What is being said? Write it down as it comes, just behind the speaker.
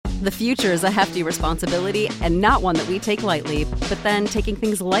The future is a hefty responsibility and not one that we take lightly. But then taking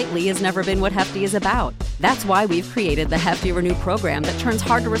things lightly has never been what Hefty is about. That's why we've created the Hefty Renew program that turns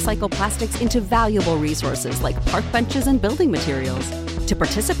hard-to-recycle plastics into valuable resources like park benches and building materials. To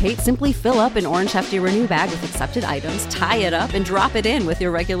participate, simply fill up an orange Hefty Renew bag with accepted items, tie it up, and drop it in with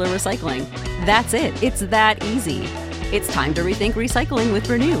your regular recycling. That's it. It's that easy. It's time to rethink recycling with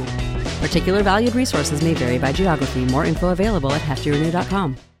Renew. Particular valued resources may vary by geography. More info available at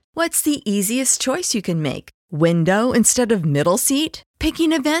heftyrenew.com. What's the easiest choice you can make? Window instead of middle seat?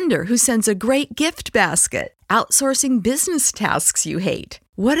 Picking a vendor who sends a great gift basket? Outsourcing business tasks you hate?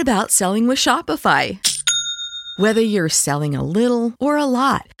 What about selling with Shopify? Whether you're selling a little or a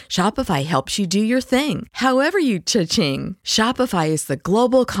lot, Shopify helps you do your thing, however you cha-ching. Shopify is the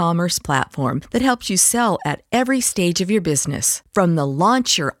global commerce platform that helps you sell at every stage of your business. From the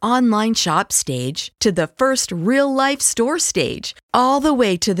launch your online shop stage to the first real-life store stage, all the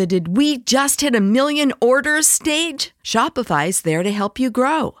way to the did we just hit 1 million orders stage. Shopify's there to help you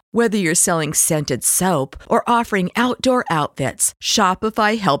grow. Whether you're selling scented soap or offering outdoor outfits,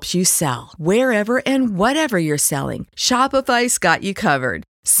 Shopify helps you sell. Wherever and whatever you're selling, Shopify's got you covered.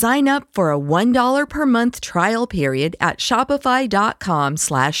 Sign up for a $1 per month trial period at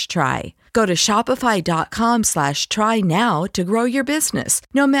shopify.com/try. Go to shopify.com/try now to grow your business,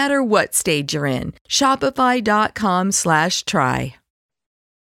 no matter what stage you're in. Shopify.com/try.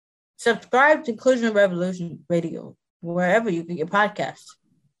 Subscribe to Inclusion Revolution Radio, wherever you get your podcasts.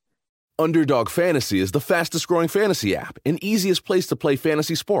 Underdog Fantasy is the fastest growing fantasy app and easiest place to play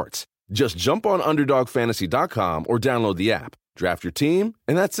fantasy sports. Just jump on UnderdogFantasy.com or download the app, draft your team,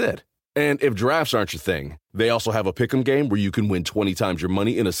 and that's it. And if drafts aren't your thing, they also have a pick'em game where you can win 20 times your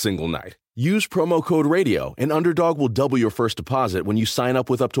money in a single night. Use promo code RADIO, and Underdog will double your first deposit when you sign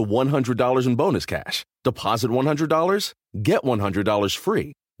up with up to $100 in bonus cash. Deposit $100, get $100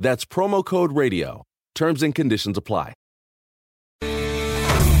 free. That's promo code RADIO. Terms and conditions apply.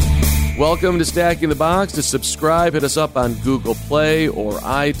 Welcome to Stacking the Box. To subscribe, hit us up on Google Play or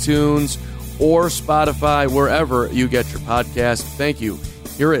iTunes or Spotify, wherever you get your podcast. Thank you.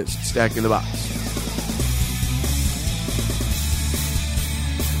 Here is Stacking the Box.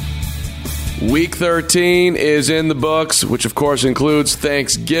 Week 13 is in the books, which of course includes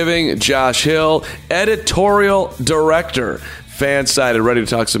Thanksgiving. Josh Hill, editorial director, Fansided, ready to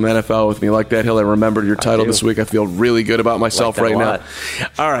talk some NFL with me. Like that, Hill, I remembered your title this week. I feel really good about myself right now.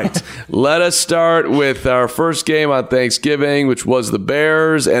 All right, let us start with our first game on Thanksgiving, which was the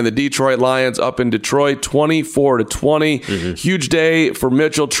Bears and the Detroit Lions up in Detroit, 24-20. Huge day for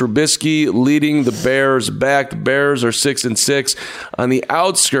Mitchell Trubisky leading the Bears back. The Bears are 6-6 on the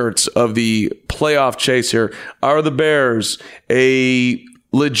outskirts of the playoff chase here. Are the Bears a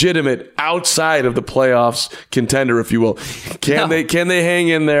legitimate outside of the playoffs contender, if you will? Can they hang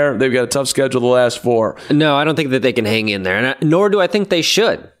in there? They've got a tough schedule the last 4. No, I don't think that they can hang in there, and nor do I think they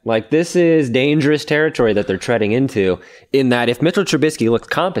should. Like, this is dangerous territory that they're treading into, in that if Mitchell Trubisky looks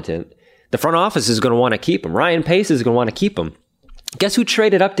competent, the front office is going to want to keep him. Ryan Pace is going to want to keep him. Guess who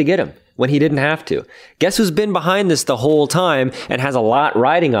traded up to get him when he didn't have to? Guess who's been behind this the whole time and has a lot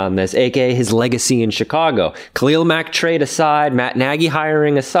riding on this, a.k.a. his legacy in Chicago? Khalil Mack trade aside, Matt Nagy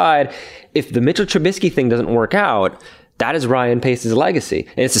hiring aside, if the Mitchell Trubisky thing doesn't work out, that is Ryan Pace's legacy.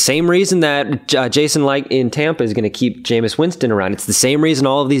 And it's the same reason that Jason Licht in Tampa is going to keep Jameis Winston around. It's the same reason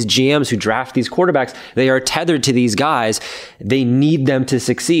all of these GMs who draft these quarterbacks, they are tethered to these guys. They need them to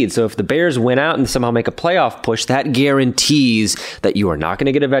succeed. So if the Bears win out and somehow make a playoff push, that guarantees that you are not going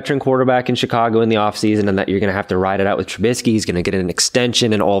to get a veteran quarterback in Chicago in the offseason and that you're going to have to ride it out with Trubisky. He's going to get an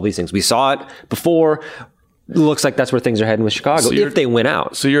extension and all these things. We saw it before. It looks like that's where things are heading with Chicago if they win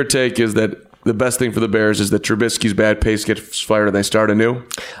out. So your take is that the best thing for the Bears is that Trubisky's bad pace gets fired and they start anew?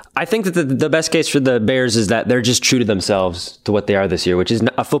 I think that the best case for the Bears is that they're just true to themselves, to what they are this year, which is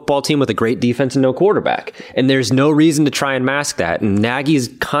a football team with a great defense and no quarterback. And there's no reason to try and mask that. And Nagy's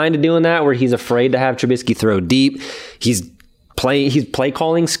kind of doing that, where he's afraid to have Trubisky throw deep. He's play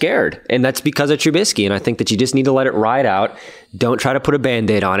calling scared, and that's because of Trubisky. And I think that you just need to let it ride out. Don't try to put a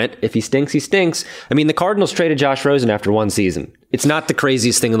Band-Aid on it. If he stinks, he stinks. I mean, the Cardinals traded Josh Rosen after one season. It's not the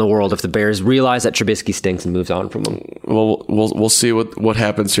craziest thing in the world if the Bears realize that Trubisky stinks and moves on from him. Well, we'll see what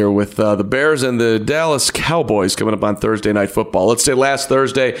happens here with the Bears and the Dallas Cowboys coming up on Thursday Night Football. Let's say last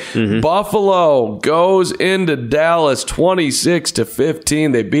Thursday, Buffalo goes into Dallas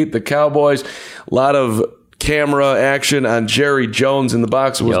 26-15. They beat the Cowboys. A lot of camera action on Jerry Jones in the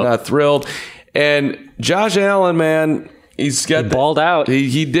box, who was not thrilled. And Josh Allen, man, He balled out.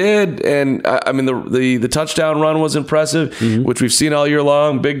 He did, and I mean the touchdown run was impressive, which we've seen all year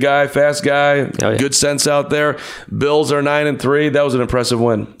long. Big guy, fast guy, good sense out there. Bills are 9-3. That was an impressive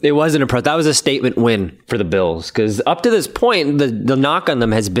win. It was an impressive. That was a statement win for the Bills, because up to this point, the knock on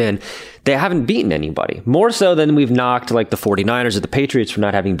them has been they haven't beaten anybody. More so than we've knocked like the 49ers or the Patriots for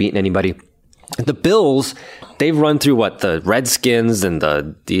not having beaten anybody. The Bills, they've run through the Redskins and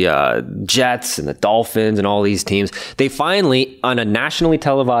the Jets and the Dolphins and all these teams. They finally, on a nationally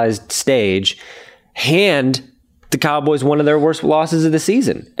televised stage, hand the Cowboys one of their worst losses of the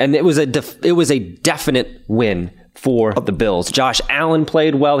season, and it was a definite win for the Bills. Josh Allen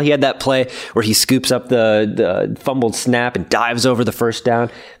played well. He had that play where he scoops up the fumbled snap and dives over the first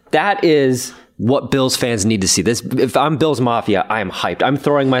down. That is what Bills fans need to see. This, if I'm Bills Mafia, I am hyped. I'm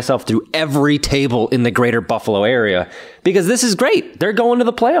throwing myself through every table in the greater Buffalo area because this is great. They're going to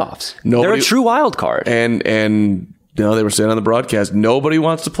the playoffs. They're a true wild card. And they were saying on the broadcast, nobody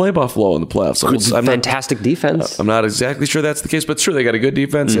wants to play Buffalo in the playoffs. Fantastic defense. I'm not exactly sure that's the case, but sure, they got a good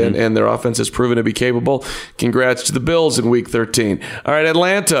defense, and their offense has proven to be capable. Congrats to the Bills in Week 13. All right,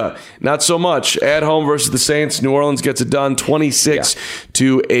 Atlanta, not so much. At home versus the Saints. New Orleans gets it done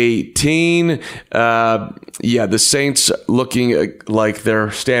 26-18. The Saints looking like they're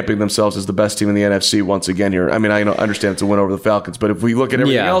stamping themselves as the best team in the NFC once again here. I mean, I understand it's a win over the Falcons, but if we look at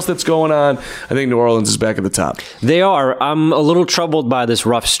everything else that's going on, I think New Orleans is back at the top. They are. I'm a little troubled by this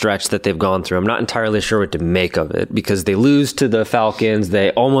rough stretch that they've gone through. I'm not entirely sure what to make of it because they lose to the Falcons.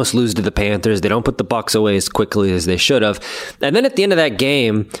 They almost lose to the Panthers. They don't put the Bucs away as quickly as they should have. And then at the end of that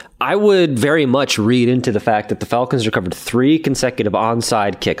game, I would very much read into the fact that the Falcons recovered 3 consecutive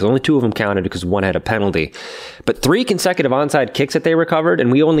onside kicks. Only 2 of them counted because 1 had a penalty. But 3 consecutive onside kicks that they recovered,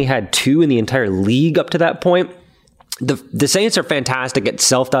 and we only had 2 in the entire league up to that point. The Saints are fantastic at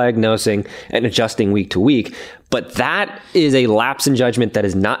self-diagnosing and adjusting week to week, but that is a lapse in judgment that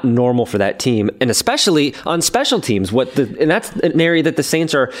is not normal for that team, and especially on special teams. And that's an area that the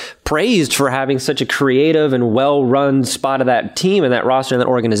Saints are praised for having such a creative and well-run spot of that team and that roster and that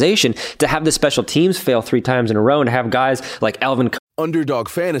organization. To have the special teams fail 3 times in a row and to have guys like Alvin. Underdog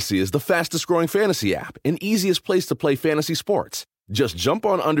Fantasy is the fastest-growing fantasy app and easiest place to play fantasy sports. Just jump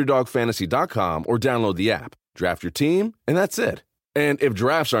on UnderdogFantasy.com or download the app. Draft your team, and that's it. And if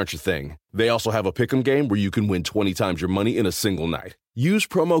drafts aren't your thing, they also have a pick'em game where you can win 20 times your money in a single night. Use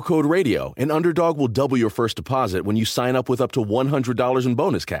promo code RADIO, and Underdog will double your first deposit when you sign up with up to $100 in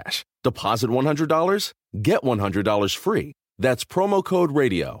bonus cash. Deposit $100, get $100 free. That's promo code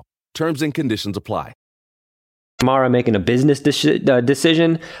RADIO. Terms and conditions apply. Kamara making a business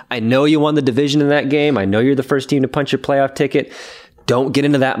decision. I know you won the division in that game. I know you're the first team to punch your playoff ticket. Don't get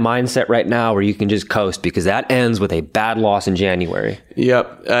into that mindset right now where you can just coast, because that ends with a bad loss in January.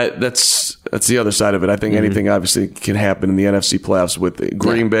 Yep, that's the other side of it. I think anything obviously can happen in the NFC playoffs with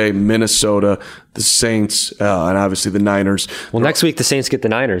Green Bay, Minnesota, the Saints, and obviously the Niners. Well, next week the Saints get the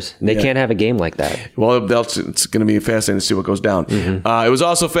Niners. And they can't have a game like that. Well, it's going to be fascinating to see what goes down. It was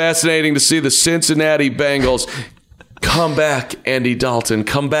also fascinating to see the Cincinnati Bengals come back, Andy Dalton.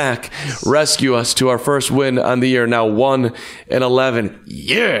 Come back. Rescue us to our first win on the year. Now 1-11.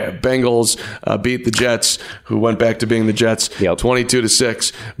 Yeah. Bengals beat the Jets, who went back to being the Jets,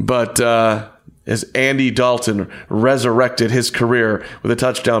 22-6. But as Andy Dalton resurrected his career with a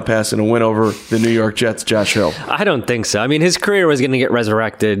touchdown pass and a win over the New York Jets, Josh Hill. I don't think so. I mean, his career was going to get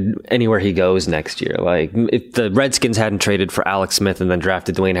resurrected anywhere he goes next year. Like, if the Redskins hadn't traded for Alex Smith and then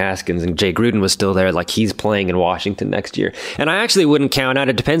drafted Dwayne Haskins and Jay Gruden was still there, like, he's playing in Washington next year. And I actually wouldn't count out.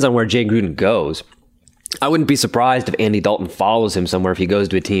 It depends on where Jay Gruden goes. I wouldn't be surprised if Andy Dalton follows him somewhere if he goes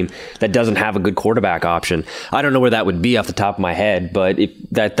to a team that doesn't have a good quarterback option. I don't know where that would be off the top of my head, but if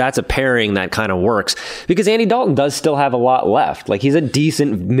that's a pairing that kind of works, because Andy Dalton does still have a lot left. Like, he's a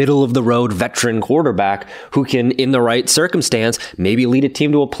decent middle-of-the-road veteran quarterback who can, in the right circumstance, maybe lead a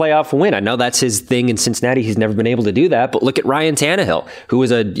team to a playoff win. I know that's his thing in Cincinnati. He's never been able to do that, but look at Ryan Tannehill, who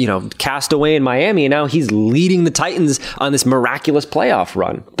was a castaway in Miami, and now he's leading the Titans on this miraculous playoff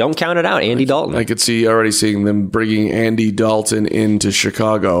run. Don't count it out, Andy Dalton. I could see already seeing them bringing Andy Dalton into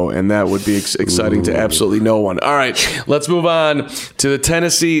Chicago, and that would be exciting to absolutely no one. All right, let's move on to the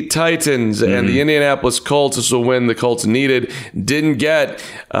Tennessee Titans and the Indianapolis Colts. This is a win the Colts needed, didn't get,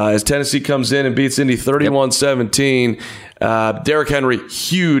 as Tennessee comes in and beats Indy 31-17. Derrick Henry,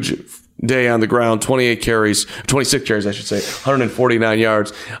 huge day on the ground, 26 carries, 149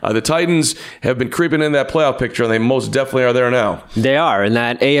 yards. The Titans have been creeping in that playoff picture, and they most definitely are there now. They are, and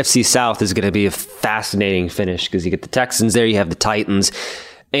that AFC South is going to be a fascinating finish because you get the Texans there, you have the Titans,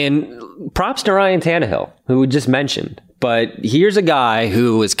 and props to Ryan Tannehill, who we just mentioned. But here's a guy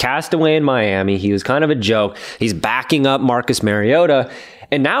who was cast away in Miami. He was kind of a joke. He's backing up Marcus Mariota.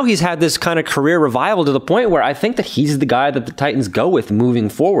 And now he's had this kind of career revival to the point where I think that he's the guy that the Titans go with moving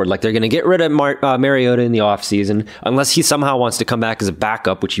forward. Like, they're going to get rid of Mariota in the offseason, unless he somehow wants to come back as a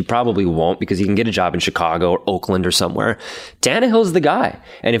backup, which he probably won't because he can get a job in Chicago or Oakland or somewhere. Tannehill's the guy.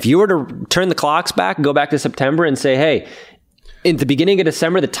 And if you were to turn the clocks back, go back to September and say, hey, in the beginning of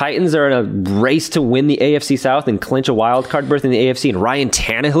December, the Titans are in a race to win the AFC South and clinch a wild card berth in the AFC, and Ryan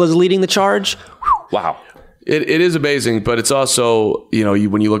Tannehill is leading the charge. Wow. It is amazing, but it's also,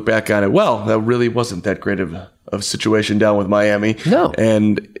 when you look back on it, well, that really wasn't that great of a situation down with Miami. No.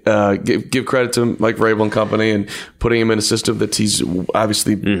 And give credit to Mike Vrabel and company and putting him in a system that he's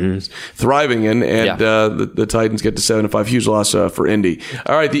obviously thriving in. And the Titans get to 7-5. Huge loss for Indy.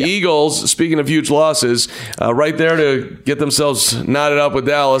 All right, the Eagles, speaking of huge losses, right there to get themselves knotted up with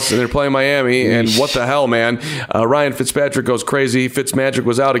Dallas, and they're playing Miami. And what the hell, man? Ryan Fitzpatrick goes crazy. Fitzmagic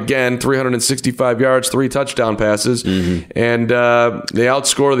was out again, 365 yards, 3 touchdown passes. And they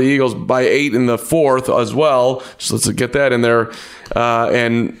outscore the Eagles by 8 in the fourth as well. So let's get that in there.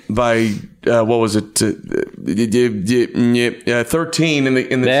 And by what was it? 13 in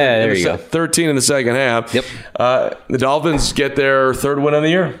the 13 in the second half. Yep. The Dolphins get their third win of the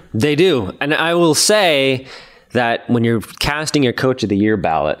year. They do, and I will say that when you're casting your Coach of the Year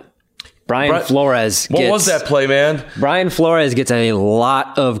ballot, Brian Flores gets... What was that play, man? Brian Flores gets a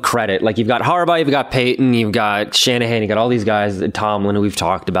lot of credit. Like, you've got Harbaugh, you've got Peyton, you've got Shanahan, you've got all these guys, Tomlin, who we've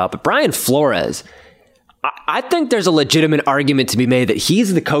talked about. But Brian Flores, I think there's a legitimate argument to be made that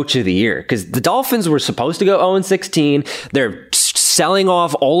he's the Coach of the Year, because the Dolphins were supposed to go 0-16. They're selling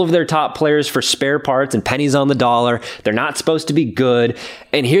off all of their top players for spare parts and pennies on the dollar. They're not supposed to be good.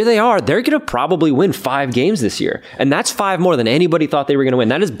 And here they are. They're going to probably win 5 games this year. And that's 5 more than anybody thought they were going to win.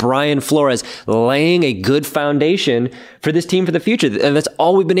 That is Brian Flores laying a good foundation for this team for the future. And that's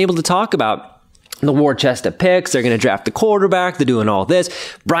all we've been able to talk about. The war chest of picks. They're going to draft the quarterback. They're doing all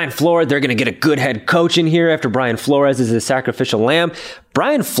this. Brian Flores, they're going to get a good head coach in here after Brian Flores is a sacrificial lamb.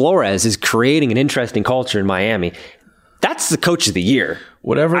 Brian Flores is creating an interesting culture in Miami. That's the Coach of the Year.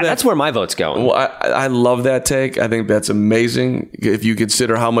 That's where my vote's going. Well, I love that take. I think that's amazing if you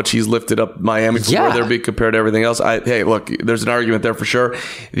consider how much he's lifted up Miami from where they're being compared to everything else. Hey, look, there's an argument there for sure.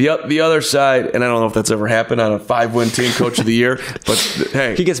 The other side, and I don't know if that's ever happened on a 5-win team, Coach of the Year, but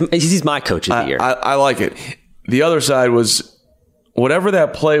hey, he's my Coach of the Year. I like it. The other side was whatever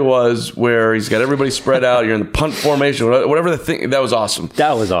that play was where he's got everybody spread out, you're in the punt formation, whatever the thing, that was awesome.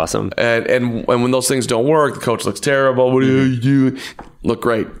 That was awesome. And when those things don't work, the coach looks terrible. What do you do? Look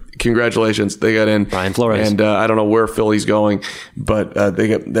great. Congratulations. They got in. Brian Flores. And I don't know where Philly's going, but they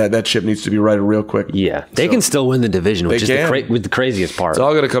get that ship needs to be righted real quick. Yeah. They can still win the division, which is the craziest part. It's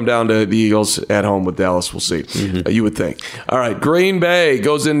all going to come down to the Eagles at home with Dallas. We'll see. You would think. All right. Green Bay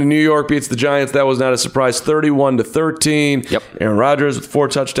goes into New York, beats the Giants. That was not a surprise. 31-13. Yep. Aaron Rodgers with 4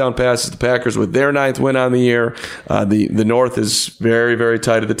 touchdown passes. The Packers with their 9th win on the year. The North is very, very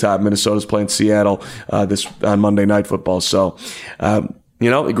tight at the top. Minnesota's playing Seattle this on Monday Night Football. So,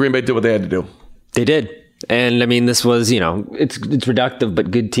 Green Bay did what they had to do. They did. And I mean, this was, it's reductive,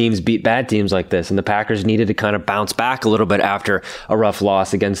 but good teams beat bad teams like this. And the Packers needed to kind of bounce back a little bit after a rough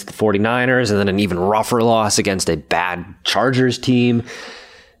loss against the 49ers and then an even rougher loss against a bad Chargers team.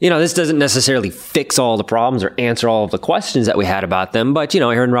 This doesn't necessarily fix all the problems or answer all of the questions that we had about them. But,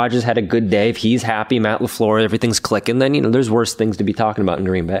 Aaron Rodgers had a good day. If he's happy, Matt LaFleur, everything's clicking, then, there's worse things to be talking about in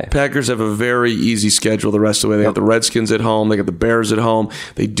Green Bay. Packers have a very easy schedule the rest of the way. They got the Redskins at home. They got the Bears at home.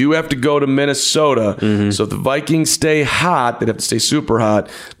 They do have to go to Minnesota. So if the Vikings stay hot, they'd have to stay super hot,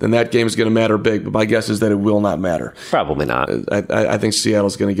 then that game is going to matter big. But my guess is that it will not matter. Probably not. I think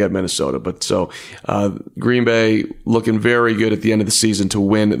Seattle's going to get Minnesota. But so Green Bay looking very good at the end of the season to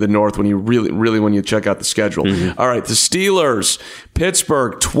win the North when you really when you check out the schedule. All right, the Steelers,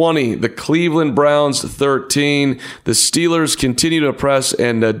 Pittsburgh 20, the Cleveland Browns 13. The Steelers continue to press,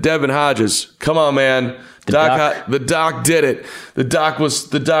 and Devin Hodges, come on, man. The Doc did it. The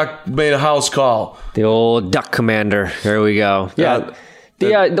Doc made a house call. The old Duck Commander. There we go. Yeah.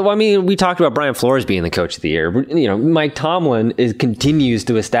 We talked about Brian Flores being the Coach of the Year. Mike Tomlin continues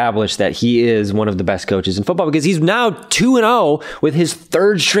to establish that he is one of the best coaches in football because he's now 2-0 with his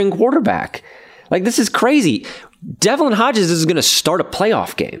 3rd-string quarterback. Like, this is crazy. Devlin Hodges is going to start a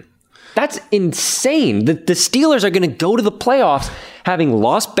playoff game. That's insane. The Steelers are going to go to the playoffs having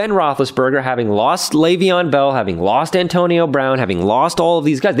lost Ben Roethlisberger, having lost Le'Veon Bell, having lost Antonio Brown, having lost all of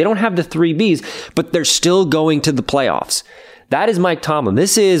these guys. They don't have the 3 Bs, but they're still going to the playoffs. That is Mike Tomlin.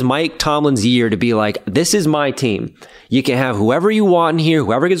 This is Mike Tomlin's year to be like, this is my team. You can have whoever you want in here,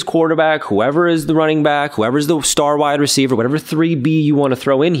 whoever gets quarterback, whoever is the running back, whoever's the star wide receiver, whatever 3B you want to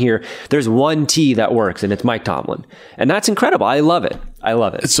throw in here. There's one T that works, and it's Mike Tomlin. And that's incredible. I love it. I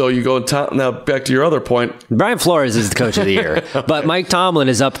love it. So you go now back to your other point. Brian Flores is the coach of the year, but Mike Tomlin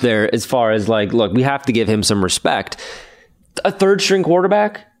is up there as far as like, look, we have to give him some respect. A third string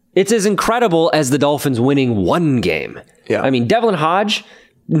quarterback, it's as incredible as the Dolphins winning one game. Yeah. I mean, Devlin Hodge,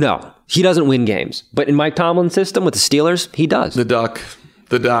 no, he doesn't win games. But in Mike Tomlin's system with the Steelers, he does. The duck.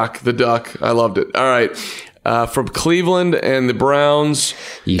 I loved it. All right. From Cleveland and the Browns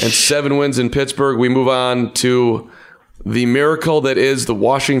and 7 wins in Pittsburgh, we move on to the miracle that is the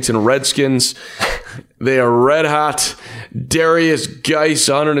Washington Redskins. They are red hot. Darius Geis,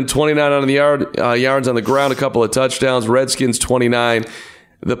 129 on the yards on the ground, a couple of touchdowns. Redskins 29.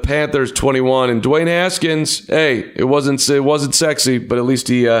 The Panthers 21, and Dwayne Haskins. Hey, it wasn't sexy, but at least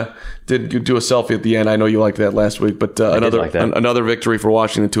he did do a selfie at the end. I know you liked that last week, but another victory for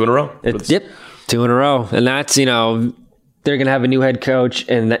Washington, 2 in a row. Yep, 2 in a row, and that's they're going to have a new head coach,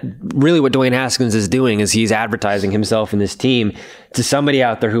 and really what Dwayne Haskins is doing is he's advertising himself and this team to somebody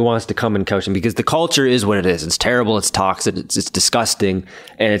out there who wants to come and coach him, because the culture is what it is. It's terrible, it's toxic, it's disgusting,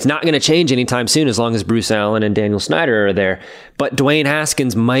 and it's not going to change anytime soon as long as Bruce Allen and Daniel Snyder are there. But Dwayne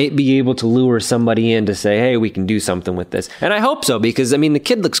Haskins might be able to lure somebody in to say, hey, we can do something with this. And I hope so, because, I mean, the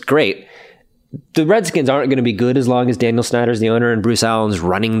kid looks great. The Redskins aren't going to be good as long as Daniel Snyder's the owner and Bruce Allen's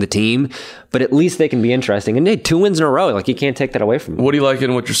running the team, but at least they can be interesting. And they had 2 wins in a row. Like, you can't take that away from them. What do you like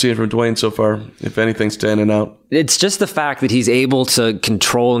in what you're seeing from Dwayne so far, if anything's standing out? It's just the fact that he's able to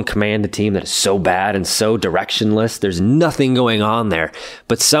control and command a team that is so bad and so directionless. There's nothing going on there,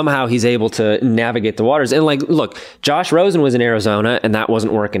 but somehow he's able to navigate the waters. And like, look, Josh Rosen was in Arizona and that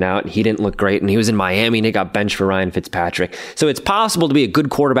wasn't working out. He didn't look great. And he was in Miami and he got benched for Ryan Fitzpatrick. So it's possible to be a good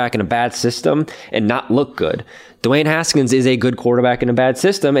quarterback in a bad system and not look good. Dwayne Haskins is a good quarterback in a bad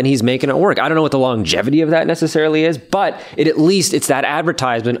system, and he's making it work. I don't know what the longevity of that necessarily is, but at least it's that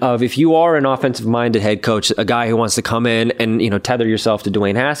advertisement of, if you are an offensive-minded head coach, a guy who wants to come in and tether yourself to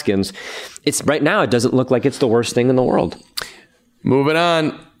Dwayne Haskins, it's right now it doesn't look like it's the worst thing in the world. Moving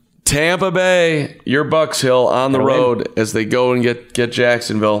on, Tampa Bay, your Bucks, Hill, on the road as they go and get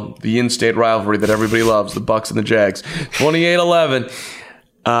Jacksonville, the in-state rivalry that everybody loves, the Bucks and the Jags. 28-11.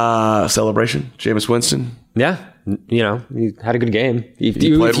 Celebration, Jameis Winston. Yeah. He had a good game. If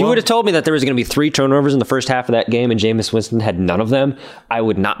you would have told me that there was going to be 3 turnovers in the first half of that game and Jameis Winston had none of them, I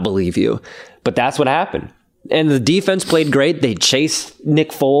would not believe you. But that's what happened. And the defense played great. They chased Nick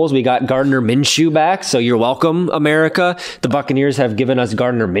Foles. We got Gardner Minshew back. So you're welcome, America. The Buccaneers have given us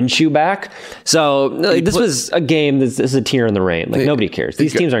Gardner Minshew back. So this was a game this is a tear in the rain. Like, nobody cares.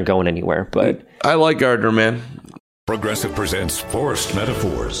 These teams aren't going anywhere. But I like Gardner, man. Progressive presents Forced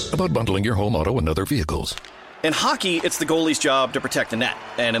Metaphors about bundling your home, auto, and other vehicles. In hockey, it's the goalie's job to protect the net.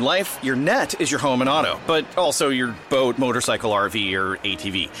 And in life, your net is your home and auto, but also your boat, motorcycle, RV, or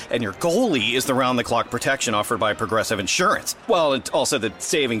ATV. And your goalie is the round-the-clock protection offered by Progressive Insurance. Well, and also the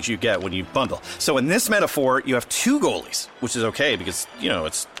savings you get when you bundle. So in this metaphor, you have 2 goalies, which is okay because,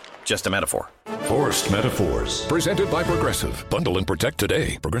 it's just a metaphor. Forced Metaphors, presented by Progressive. Bundle and protect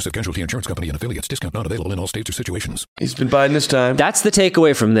today. Progressive Casualty Insurance Company and affiliates. Discount not available in all states or situations. He's been biding his time. That's the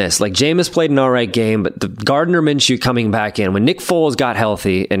takeaway from this. Like, Jameis played an all right game, but the Gardner Minshew coming back in, when Nick Foles got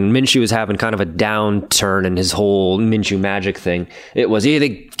healthy and Minshew was having kind of a downturn in his whole Minshew magic thing, it was, they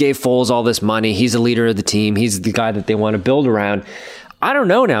gave Foles all this money. He's the leader of the team. He's the guy that they want to build around. I don't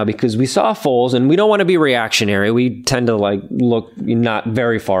know now, because we saw Foles, and we don't want to be reactionary. We tend to look not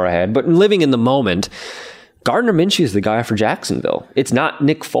very far ahead, but living in the moment, Gardner Minshew is the guy for Jacksonville. It's not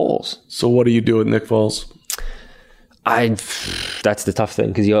Nick Foles. So what do you do with Nick Foles? That's the tough thing,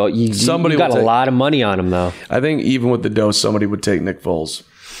 because you got a lot of money on him, though. I think even with the dose, somebody would take Nick Foles.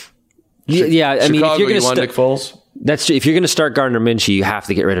 Yeah, I mean, if you're going to Nick Foles. That's true. If you're going to start Gardner Minshew, you have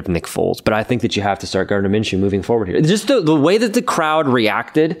to get rid of Nick Foles. But I think that you have to start Gardner Minshew moving forward here. Just the way that the crowd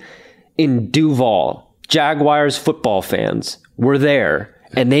reacted in Duval, Jaguars football fans were there,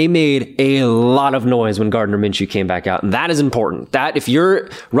 and they made a lot of noise when Gardner Minshew came back out. And that is important. That if you're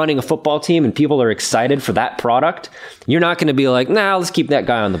running a football team and people are excited for that product, you're not going to be like, let's keep that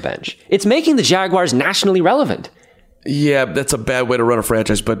guy on the bench. It's making the Jaguars nationally relevant. Yeah, that's a bad way to run a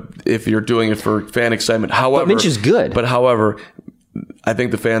franchise, but if you're doing it for fan excitement. However, but Minshew's good. But however, I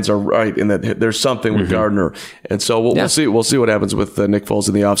think the fans are right in that there's something with Gardner. And so we'll see. We'll see what happens with Nick Foles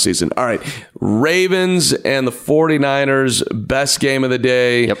in the offseason. All right. Ravens and the 49ers, best game of the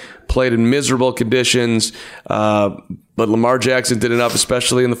day. Yep. Played in miserable conditions. But But Lamar Jackson did enough,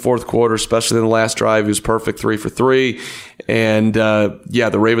 especially in the fourth quarter, especially in the last drive. He was perfect, 3 for 3. And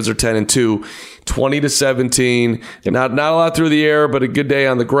the Ravens are 10-2, 20-17. Yep. Not a lot through the air, but a good day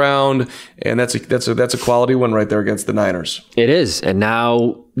on the ground. And that's a quality win right there against the Niners. It is. And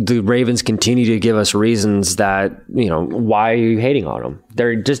now the Ravens continue to give us reasons that, why are you hating on them?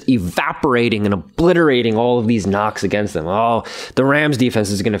 They're just evaporating and obliterating all of these knocks against them. Oh, the Rams defense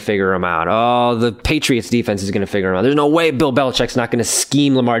is going to figure them out. Oh, the Patriots defense is going to figure them out. There's no way Bill Belichick's not going to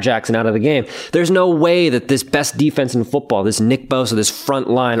scheme Lamar Jackson out of the game. There's no way that this best defense in football, this Nick Bosa, this front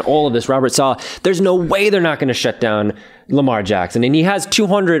line, all of this, Robert Saleh, there's no way they're not going to shut down Lamar Jackson. And he has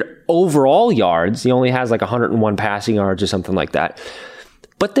 200 overall yards. He only has like 101 passing yards or something like that.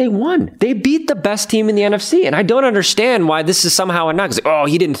 But they won. They beat the best team in the NFC. And I don't understand why this is somehow a knock. It's like,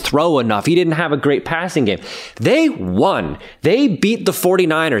 he didn't throw enough. He didn't have a great passing game. They won. They beat the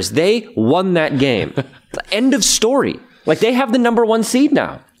 49ers. They won that game. End of story. Like, they have the number 1 seed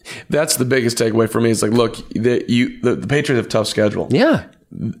now. That's the biggest takeaway for me. It's like, look, the Patriots have a tough schedule. Yeah.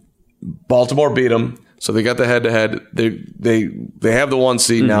 Baltimore beat them. So they got the head-to-head. They have the 1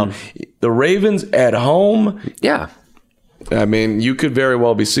 seed now. The Ravens at home. Yeah. I mean, you could very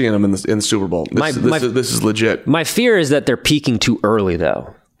well be seeing them in the Super Bowl. This is legit. My fear is that they're peaking too early,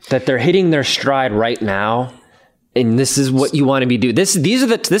 though. That they're hitting their stride right now, and this is what you want to be doing. This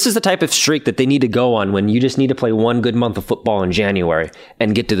is the type of streak that they need to go on when you just need to play one good month of football in January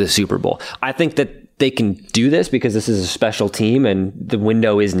and get to the Super Bowl. I think that they can do this because this is a special team and the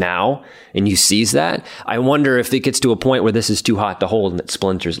window is now, and you seize that. I wonder if it gets to a point where this is too hot to hold and it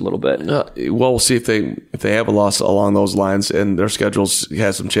splinters a little bit. Well, we'll see if they have a loss along those lines and their schedules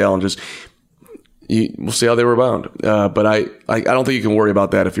has some challenges. We'll see how they rebound. But I don't think you can worry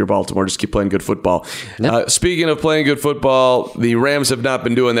about that if you're Baltimore. Just keep playing good football. Yep. Speaking of playing good football, the Rams have not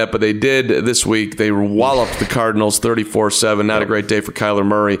been doing that, but they did this week. They walloped the Cardinals 34-7. Not a great day for Kyler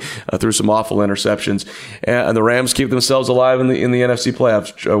Murray. Threw some awful interceptions. And the Rams keep themselves alive in the NFC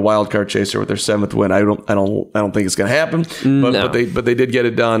playoffs, a wild card chaser with their 7th win. I don't think it's going to happen. But they did get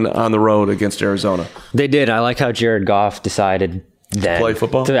it done on the road against Arizona. They did. I like how Jared Goff decided play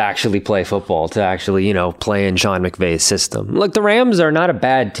football? To actually play football, to actually, play in Sean McVay's system. Look, the Rams are not a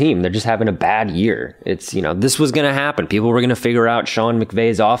bad team. They're just having a bad year. It's, this was going to happen. People were going to figure out Sean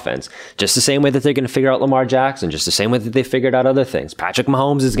McVay's offense just the same way that they're going to figure out Lamar Jackson, just the same way that they figured out other things. Patrick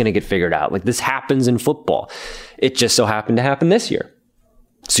Mahomes is going to get figured out. Like, this happens in football. It just so happened to happen this year.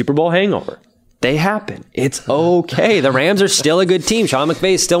 Super Bowl hangover. They happen. It's okay. The Rams are still a good team. Sean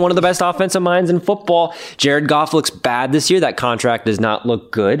McVay is still one of the best offensive minds in football. Jared Goff looks bad this year. That contract does not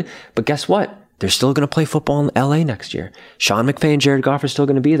look good. But guess what? They're still going to play football in LA next year. Sean McVay and Jared Goff are still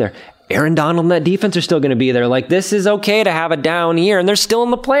going to be there. Aaron Donald and that defense are still going to be there. Like, this is okay to have a down year, and they're still in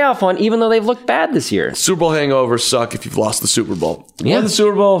the playoff hunt, even though they've looked bad this year. Super Bowl hangovers suck if you've lost the Super Bowl. Yeah. Won the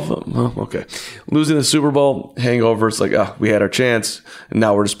Super Bowl, well, okay. Losing the Super Bowl hangovers, like, we had our chance, and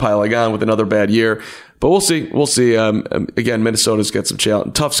now we're just piling on with another bad year. But we'll see. We'll see. Again, Minnesota's got some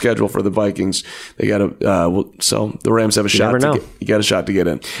tough schedule for the Vikings. They got so the Rams have a shot. You got a shot to get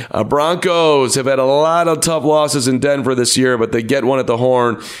in. Broncos have had a lot of tough losses in Denver this year, but they get one at the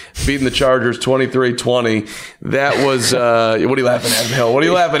horn, beating the Chargers 23-20. That was. What are you laughing at, Bill? What are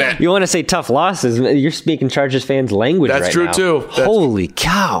you laughing at? You want to say tough losses? You're speaking Chargers fans' language. That's right true now. too. Holy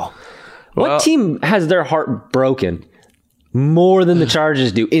cow! What team has their heart broken more than the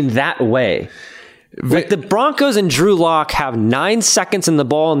Chargers do in that way? Like, the Broncos and Drew Lock have 9 seconds in the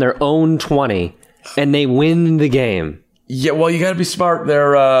ball in their own 20, and they win the game. Yeah, well, you got to be smart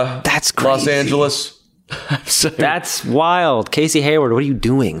there. That's crazy. Los Angeles. That's wild. Casey Hayward, what are you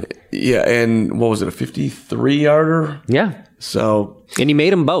doing? Yeah, and what was it, a 53-yarder? Yeah. So, and he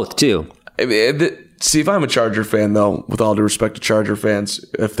made them both, too. I mean, see, if I'm a Charger fan, though, with all due respect to Charger fans,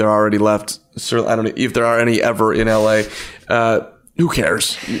 if they're already left, certainly, I don't know if there are any ever in LA, who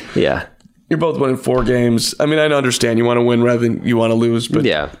cares? Yeah. You're both winning 4 games. I mean, I understand you want to win rather than you want to lose, but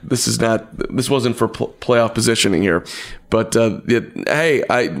this wasn't for playoff positioning here. But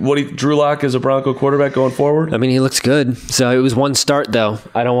Drew Lock as a Bronco quarterback going forward? I mean, he looks good. So it was one start, though.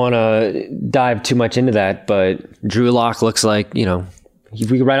 I don't want to dive too much into that, but Drew Lock looks like,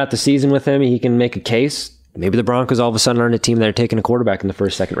 if we can ride out the season with him, he can make a case. Maybe the Broncos all of a sudden aren't a team that are taking a quarterback in the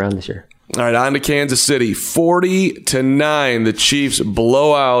first, second round this year. All right, on to Kansas City. 40-9. The Chiefs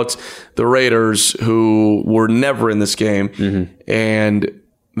blow out the Raiders, who were never in this game. Mm-hmm. And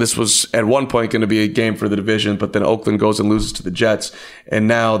this was at one point going to be a game for the division, but then Oakland goes and loses to the Jets. And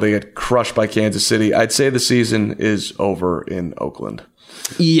now they get crushed by Kansas City. I'd say the season is over in Oakland.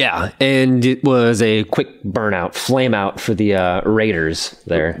 Yeah, and it was a quick burnout, flame out for the Raiders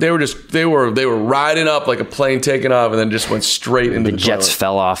there. They were riding up like a plane taking off and then just went straight into the Jets toilet.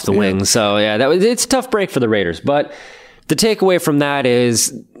 fell off the wings. So yeah, it's a tough break for the Raiders. But the takeaway from that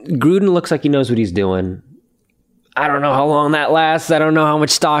is Gruden looks like he knows what he's doing. I don't know how long that lasts. I don't know how much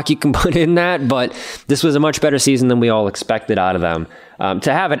stock you can put in that, but this was a much better season than we all expected out of them.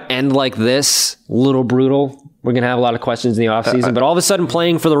 To have it end like this, a little brutal. We're going to have a lot of questions in the offseason, but all of a sudden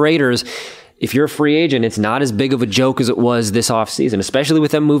playing for the Raiders, if you're a free agent, it's not as big of a joke as it was this offseason, especially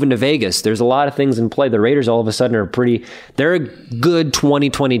with them moving to Vegas. There's a lot of things in play. The Raiders all of a sudden they're a good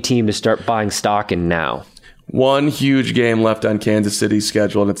 2020 team to start buying stock in now. One huge game left on Kansas City's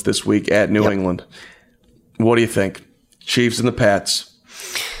schedule, and it's this week at New England. What do you think? Chiefs and the Pats.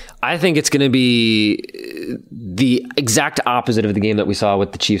 I think it's going to be the exact opposite of the game that we saw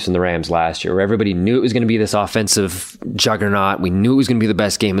with the Chiefs and the Rams last year, where everybody knew it was going to be this offensive juggernaut. We knew it was going to be the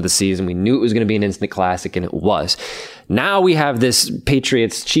best game of the season. We knew it was going to be an instant classic, and it was. Now we have this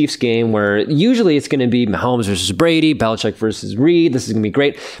Patriots-Chiefs game where usually it's going to be Mahomes versus Brady, Belichick versus Reed. This is going to be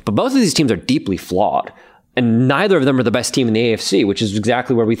great. But both of these teams are deeply flawed. And neither of them are the best team in the AFC, which is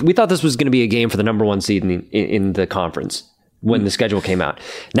exactly where we thought this was going to be a game for the number one seed in the conference when the schedule came out.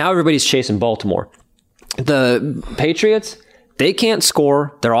 Now everybody's chasing Baltimore. The Patriots, they can't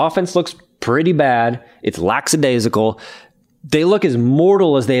score. Their offense looks pretty bad. It's lackadaisical. They look as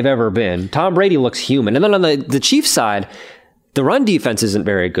mortal as they've ever been. Tom Brady looks human. And then on the Chiefs side, the run defense isn't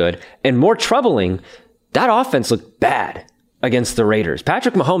very good. And more troubling, that offense looked bad against the Raiders.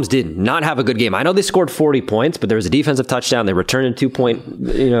 Patrick Mahomes did not have a good game. I know they scored 40 points, but there was a defensive touchdown. They returned a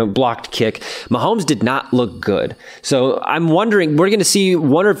 2-point blocked kick. Mahomes did not look good. So I'm wondering, we're going to see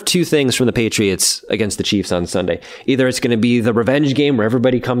one of two things from the Patriots against the Chiefs on Sunday. Either it's going to be the revenge game where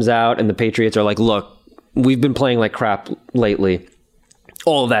everybody comes out and the Patriots are like, look, we've been playing like crap lately.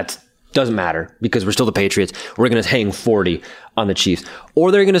 All of that doesn't matter because we're still the Patriots. We're going to hang 40 on the Chiefs. Or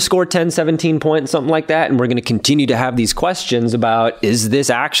they're going to score 10, 17 points, something like that, and we're going to continue to have these questions about, is this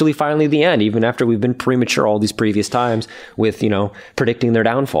actually finally the end, even after we've been premature all these previous times with, predicting their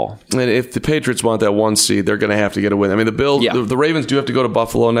downfall. And if the Patriots want that one seed, they're going to have to get a win. I mean, the Ravens do have to go to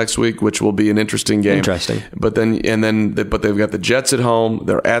Buffalo next week, which will be an interesting game. Interesting. But they've got the Jets at home,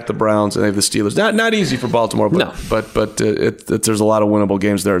 they're at the Browns, and they have the Steelers. Not easy for Baltimore, but there's a lot of winnable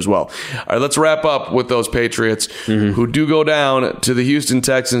games there as well. All right, let's wrap up with those Patriots who do go down to the Houston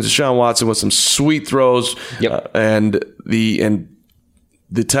Texans. Deshaun Watson with some sweet throws, and the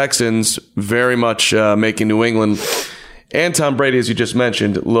Texans very much making New England and Tom Brady, as you just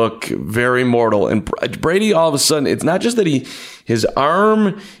mentioned, look very mortal. And Brady, all of a sudden, it's not just that his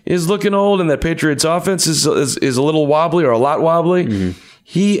arm is looking old and that Patriots offense is a little wobbly or a lot wobbly. Mm-hmm.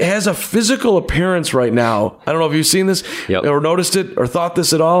 He has a physical appearance right now. I don't know if you've seen this or noticed it or thought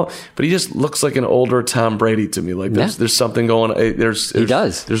this at all, but he just looks like an older Tom Brady to me. Like there's something going on. He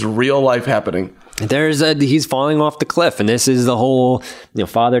does. There's real life happening. He's falling off the cliff, and this is the whole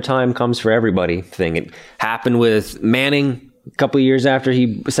father time comes for everybody thing. It happened with Manning a couple of years after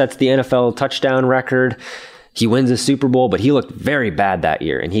he sets the NFL touchdown record. He wins a Super Bowl, but he looked very bad that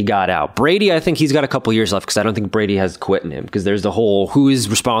year, and he got out. Brady, I think he's got a couple years left because I don't think Brady has quit in him because there's the whole who is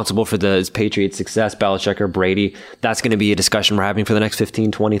responsible for the Patriots' success, Belichick or Brady. That's going to be a discussion we're having for the next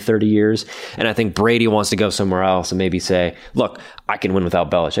 15, 20, 30 years. And I think Brady wants to go somewhere else and maybe say, look, I can win without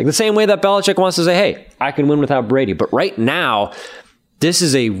Belichick. The same way that Belichick wants to say, hey, I can win without Brady. But right now, this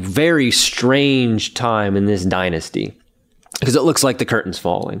is a very strange time in this dynasty because it looks like the curtain's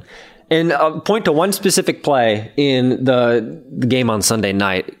falling. And I'll point to one specific play in the game on Sunday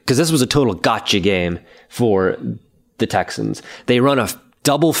night, because this was a total gotcha game for the Texans. They run a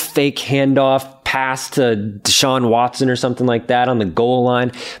double fake handoff pass to Deshaun Watson or something like that on the goal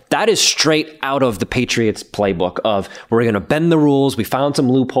line. That is straight out of the Patriots playbook of we're going to bend the rules. We found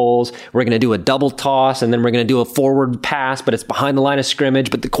some loopholes. We're going to do a double toss and then we're going to do a forward pass, but it's behind the line of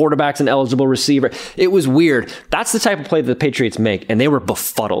scrimmage, but the quarterback's an eligible receiver. It was weird. That's the type of play that the Patriots make, and they were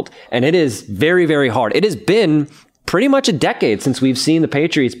befuddled. And it is very, very hard. It has been pretty much a decade since we've seen the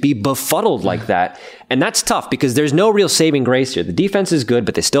Patriots be befuddled like that. And that's tough because there's no real saving grace here. The defense is good,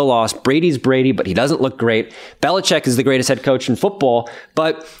 but they still lost. Brady's Brady, but he doesn't look great. Belichick is the greatest head coach in football,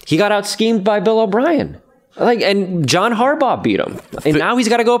 but he got out-schemed by Bill O'Brien. And John Harbaugh beat him. And now he's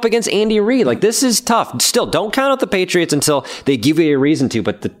got to go up against Andy Reid. This is tough. Still, don't count out the Patriots until they give you a reason to,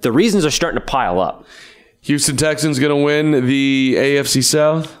 but the reasons are starting to pile up. Houston Texans going to win the AFC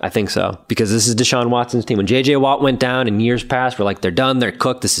South? I think so, because this is Deshaun Watson's team. When J.J. Watt went down in years past, we're like, they're done, they're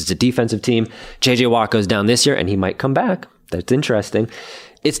cooked, this is a defensive team. J.J. Watt goes down this year, and he might come back. that's interesting.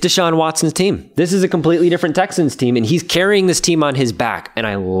 It's Deshaun Watson's team. This is a completely different Texans team, and he's carrying this team on his back, and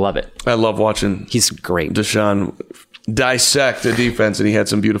I love it. I love watching He's great. Deshaun dissect the defense, and he had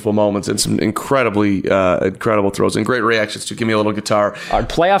some beautiful moments and some incredible throws and great reactions to. Give me a little guitar. Our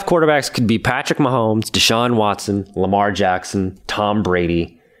playoff quarterbacks could be Patrick Mahomes, Deshaun Watson, Lamar Jackson, Tom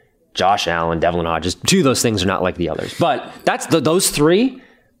Brady, Josh Allen, Devlin Hodges. Two of those things are not like the others. But that's those three,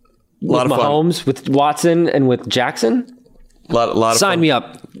 with lot of Mahomes, fun. with Watson, and with Jackson. Lot of Sign fun. me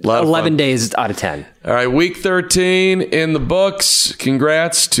up. 11 days out of 10. All right, week 13 in the books.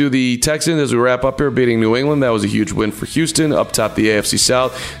 Congrats to the Texans as we wrap up here, beating New England. That was a huge win for Houston, up top the AFC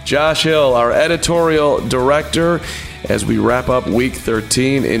South. Josh Hill, our editorial director, as we wrap up week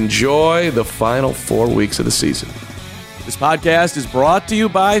 13. Enjoy the final 4 weeks of the season. This podcast is brought to you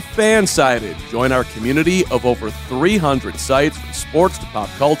by Fansided. Join our community of over 300 sites from sports to pop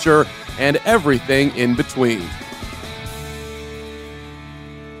culture and everything in between.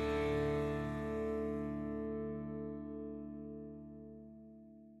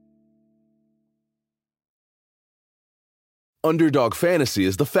 Underdog Fantasy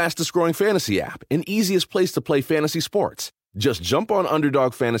is the fastest-growing fantasy app and easiest place to play fantasy sports. Just jump on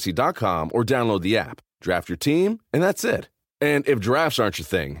UnderdogFantasy.com or download the app, draft your team, and that's it. And if drafts aren't your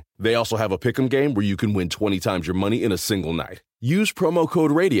thing, they also have a pick'em game where you can win 20 times your money in a single night. Use promo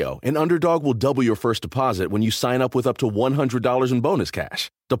code RADIO, and Underdog will double your first deposit when you sign up with up to $100 in bonus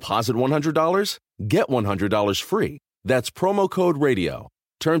cash. Deposit $100, get $100 free. That's promo code RADIO.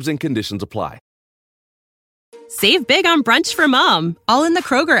 Terms and conditions apply. Save big on brunch for mom, all in the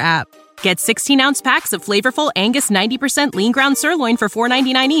Kroger app. Get 16-ounce packs of flavorful Angus 90% lean ground sirloin for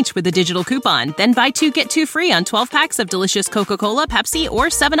 $4.99 each with a digital coupon. Then buy 2, get 2 free on 12 packs of delicious Coca-Cola, Pepsi, or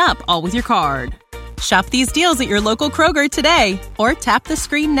 7-Up, all with your card. Shop these deals at your local Kroger today, or tap the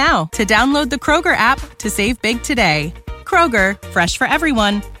screen now to download the Kroger app to save big today. Kroger, fresh for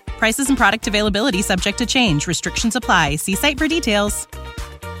everyone. Prices and product availability subject to change. Restrictions apply. See site for details.